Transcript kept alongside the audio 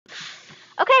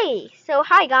Okay, so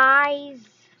hi guys.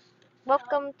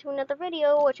 Welcome to another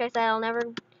video, which I said I'll never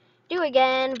do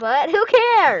again, but who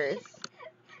cares?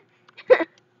 Wait,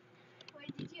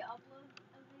 did you upload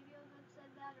a video that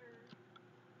said that, or?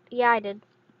 Yeah, I did.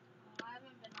 Oh, I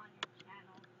haven't been on your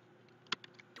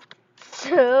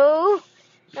channel.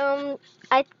 So,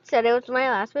 I said it was my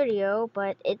last video,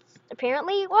 but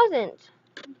apparently it wasn't.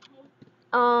 Wait,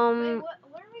 what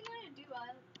are we gonna do? I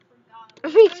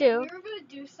forgot. Me too. We were gonna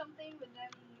do something, but then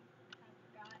I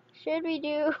forgot. Should we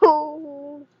do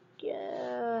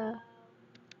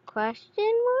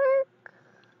question mark?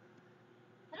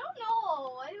 I don't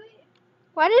know. Why do we?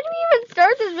 Why did we even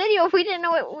start this video if we didn't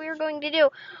know what we were going to do?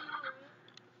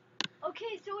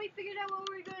 Okay, so we figured out what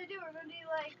we were gonna do. We're gonna do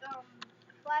like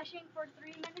flashing for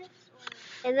 3 minutes,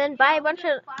 or And then buy a bunch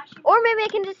of, or maybe I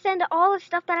can just send all the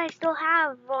stuff that I still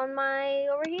have on my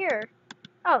over here.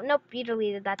 Oh nope, you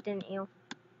deleted that, didn't you?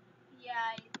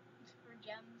 Yeah, it's for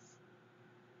gems.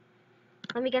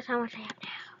 Let me guess how much I have now.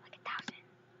 Like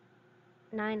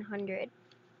 1,900.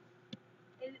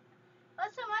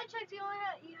 Last time I checked, you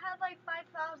had like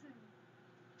 5,000.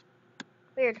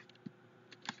 Weird.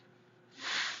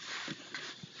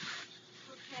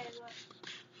 Okay, look.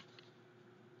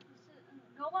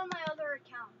 Go on my other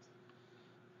account.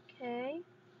 Okay.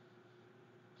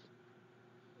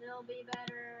 It'll be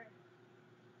better.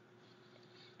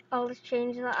 Oh, let's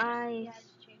change the eyes. Yeah,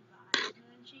 just change the eyes and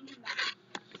then change them back.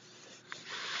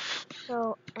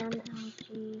 So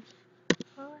MLG.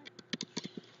 What?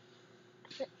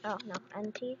 Oh no,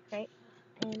 NT, right?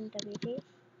 NWT.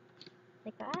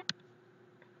 Like that.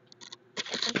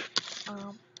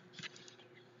 Um.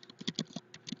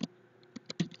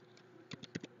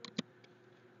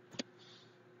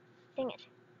 Dang it.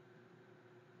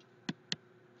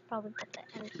 Probably put the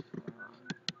N wrong.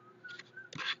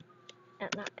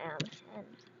 Not M. N.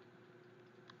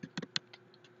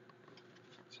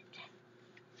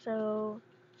 So.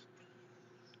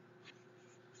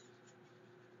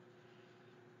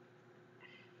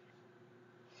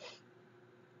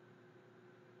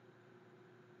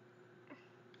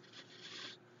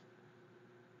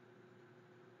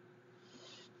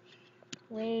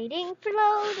 Waiting for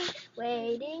loading,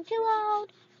 waiting to load,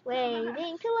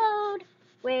 waiting to load,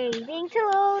 waiting to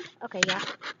load. Okay, yeah.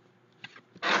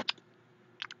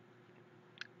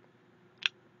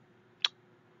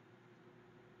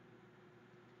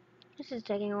 This is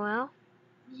taking a while.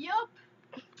 Yup.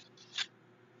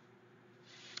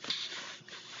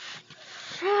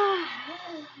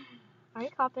 Are you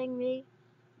copying me?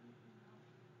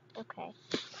 Okay.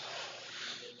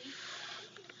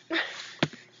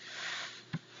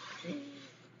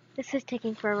 This is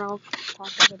taking forever. I'll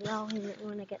pause the video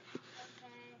when I get.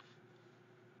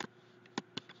 Okay.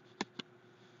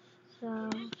 So.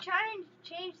 Just try and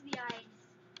change the eyes.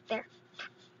 There.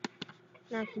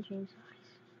 Now I can change the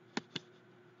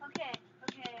eyes. Okay.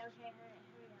 Hurry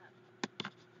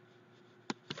up.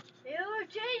 You're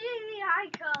changing the eye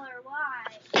color. Why?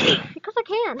 Because I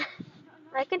can. No,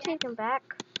 I can you change them back.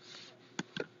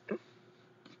 Go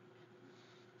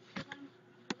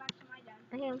back to my den.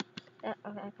 I am. Okay, I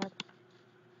got it.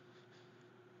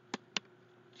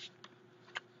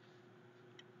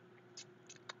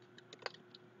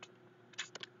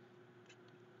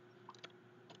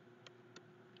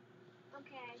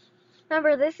 Okay.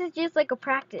 Remember, this is just like a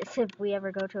practice if we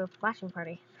ever go to a flashing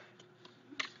party.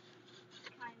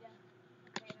 Kinda.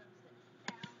 Okay, no, sit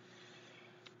down.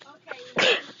 Okay, you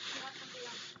have something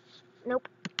else. Nope.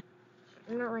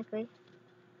 Not likely.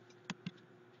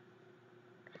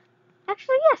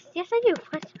 Actually, yes. Yes, I do.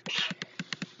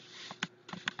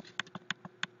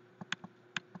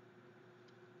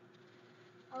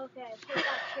 Okay, put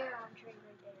that chair on tray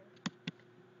right there.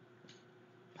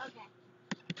 Okay.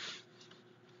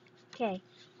 Okay.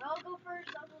 I'll go first.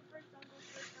 I'll go first.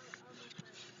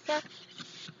 Yeah.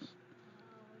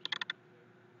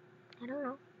 What I don't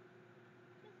know.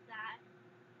 is that?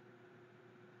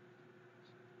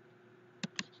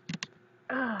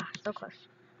 Ugh, so close.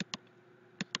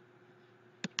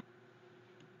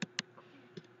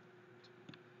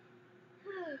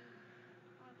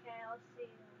 Okay, let's see.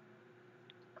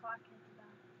 Clock is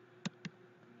about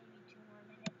maybe 2 more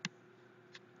minutes.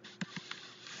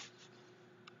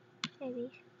 Maybe. You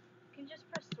can just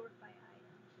press sort by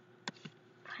item.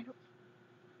 I don't.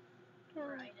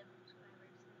 Or Yeah. items, whatever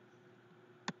it says.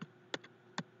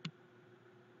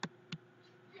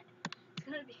 It's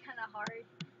gonna be kind of hard.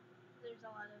 There's a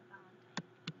lot of Valentine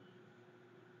keys.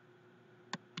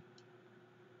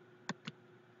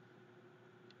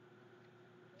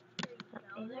 There you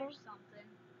go. There's something.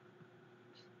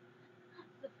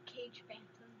 The cage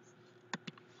phantoms.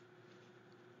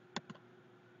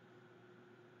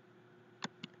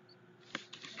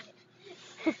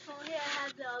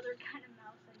 the other kind of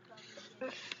mouse I probably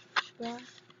get. Yeah.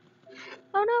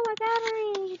 Oh no, my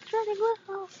battery! It's running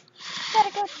low.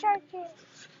 Gotta go charge it.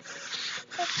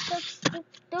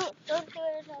 Don't do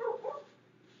it.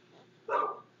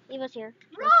 Eva's here.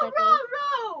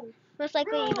 Row! Most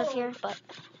likely Row! Eva's here, but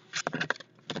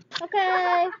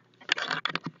okay.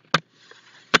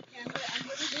 Yeah, I'm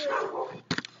gonna do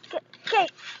it. Okay,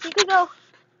 you can go.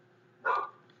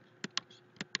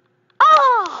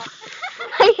 Oh!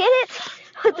 I hit it,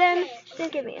 but then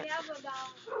didn't give me it. We have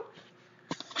about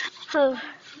Oh,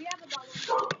 we have about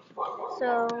 1 minute.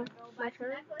 so Go my buy some turn.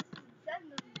 necklaces and send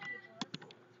them to people.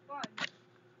 It's fun.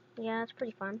 Yeah, it's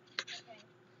pretty fun. Okay,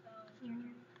 so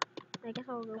I guess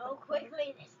I'll go. go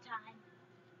quickly this time.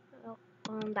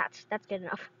 That's good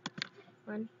enough.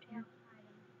 One. Yeah.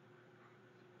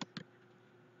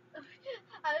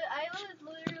 I was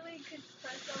literally could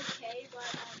press OK,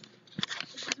 but it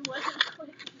just wasn't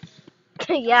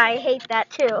clicking. Yeah, I hate that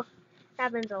too.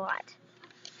 Happens a lot.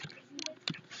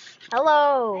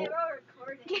 Hello. Hey, we're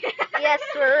recording. Yes,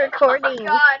 we're recording. Oh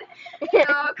God.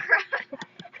 Oh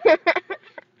crap.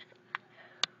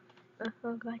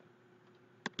 Oh god.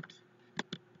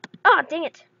 Oh dang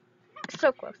it!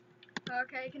 So close.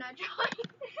 Okay, can I join?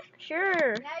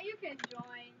 Sure. Yeah, you can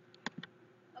join.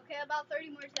 Okay, about 30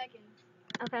 more seconds.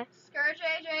 Okay. Scourge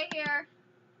AJ here.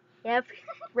 Yep.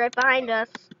 Right behind us.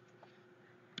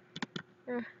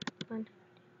 One.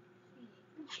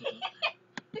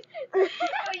 Oh,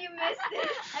 you missed it.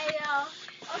 I know.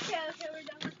 Okay, we're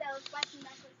done with that. Let's buy some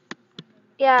necklaces and send them.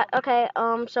 Yeah. Okay.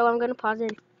 So I'm gonna pause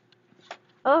it.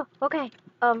 Oh. Okay.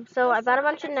 So I bought a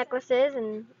bunch of necklaces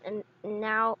and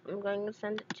now I'm going to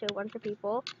send it to a bunch of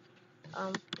people.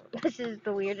 This is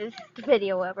the weirdest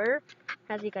video ever,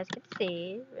 as you guys can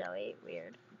see. Really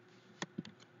weird.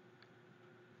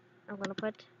 I'm gonna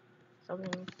put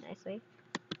something nicely.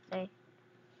 Say.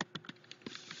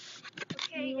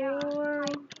 Okay, yeah.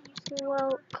 You're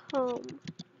welcome.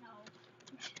 No.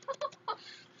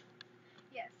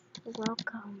 Yes.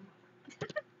 Welcome.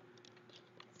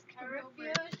 I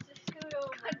refuse to scoot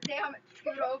over. God damn it,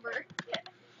 scoot over.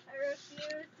 I refuse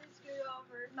to scoot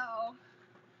over. No.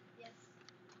 Yes.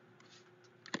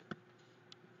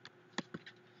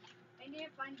 I need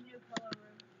to find a new pillow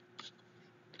room.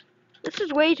 This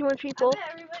is way too much people. I bet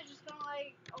everybody's just gonna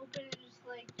like open and just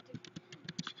like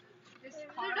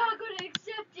they're not gonna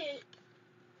accept it.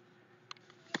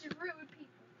 These rude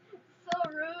people. It's so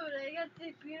rude. I got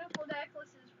these beautiful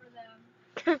necklaces for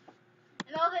them.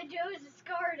 And all they do is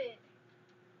discard it.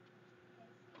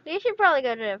 You should probably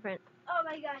go to different. Oh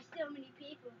my gosh, so many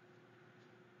people.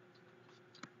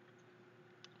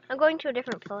 I'm going to a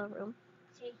different pillow room.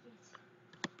 Take it.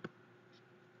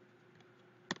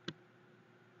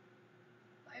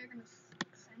 Oh, you're gonna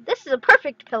send This is a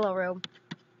perfect pillow room.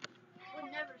 I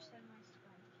would never send my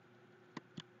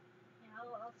spike. Yeah,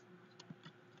 I'll send my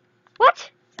What?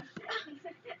 spike.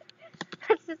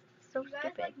 That's just so You guys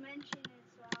stupid. like mention it,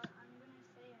 so I'm gonna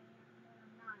say I am, but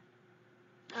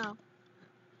I'm not. Oh.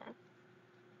 Okay.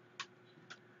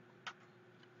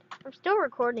 I'm still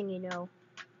recording, you know.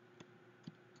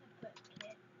 I put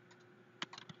kit.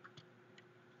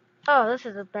 Oh, this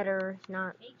is a better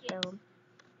not Make it. film.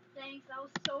 Thanks, that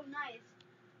was so nice.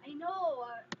 I know.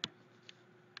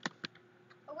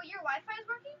 Oh, wait, your Wi-Fi is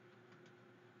working?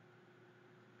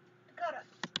 Dakota.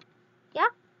 Yeah?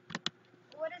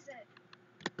 What is it?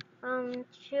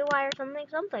 2-wire something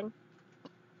something.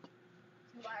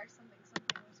 2-wire something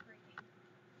was screaming.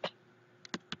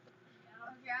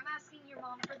 Okay, I'm asking your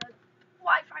mom for the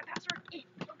Wi-Fi password.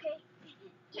 Okay.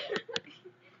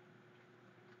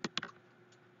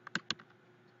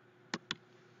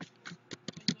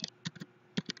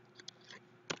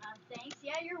 Thanks.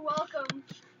 Yeah, you're welcome.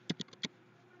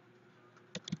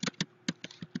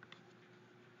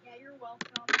 Yeah, you're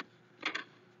welcome.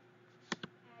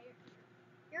 Yeah,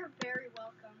 you're very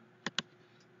welcome.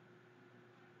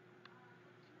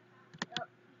 Yep.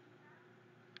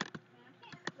 Man, I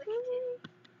can't click it.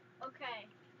 Okay.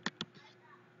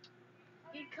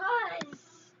 Because.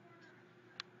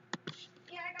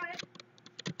 Yeah, I got it.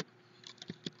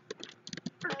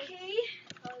 Okay.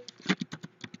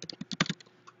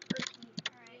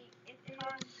 Alright.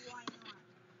 Because why not?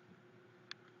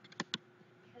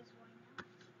 Because why not?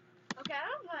 Okay,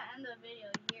 I'm gonna end the video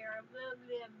here.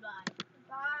 Bye.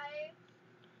 Bye.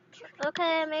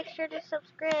 Okay, make sure to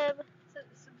subscribe.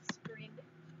 Subscribe.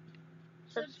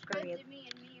 Subscribe. To me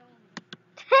and me only.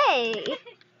 Hey!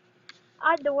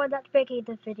 I'm the one that's making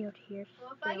this video here.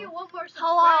 Well, if I get one more subscriber,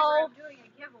 Hello. I'm doing a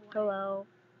giveaway. Hello.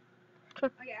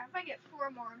 Okay, if I get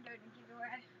 4 more, I'm doing a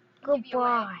giveaway.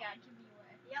 Goodbye. Yeah,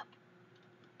 giveaway. Yep.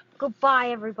 Goodbye,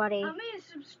 everybody. How many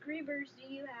subscribers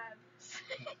do you have?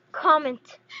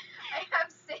 Comment. I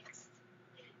have 6.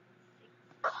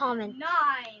 Comment. 9.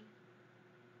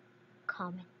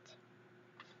 Comment.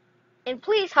 And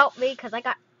please help me, because I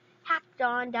got hacked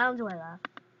on Downzwilla.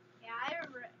 Yeah,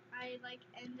 I like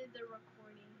ended the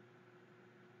recording.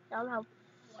 That'll help.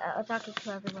 Talking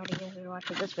to everybody who's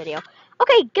watching this video.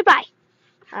 Okay, goodbye.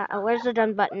 Where's the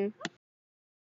done button?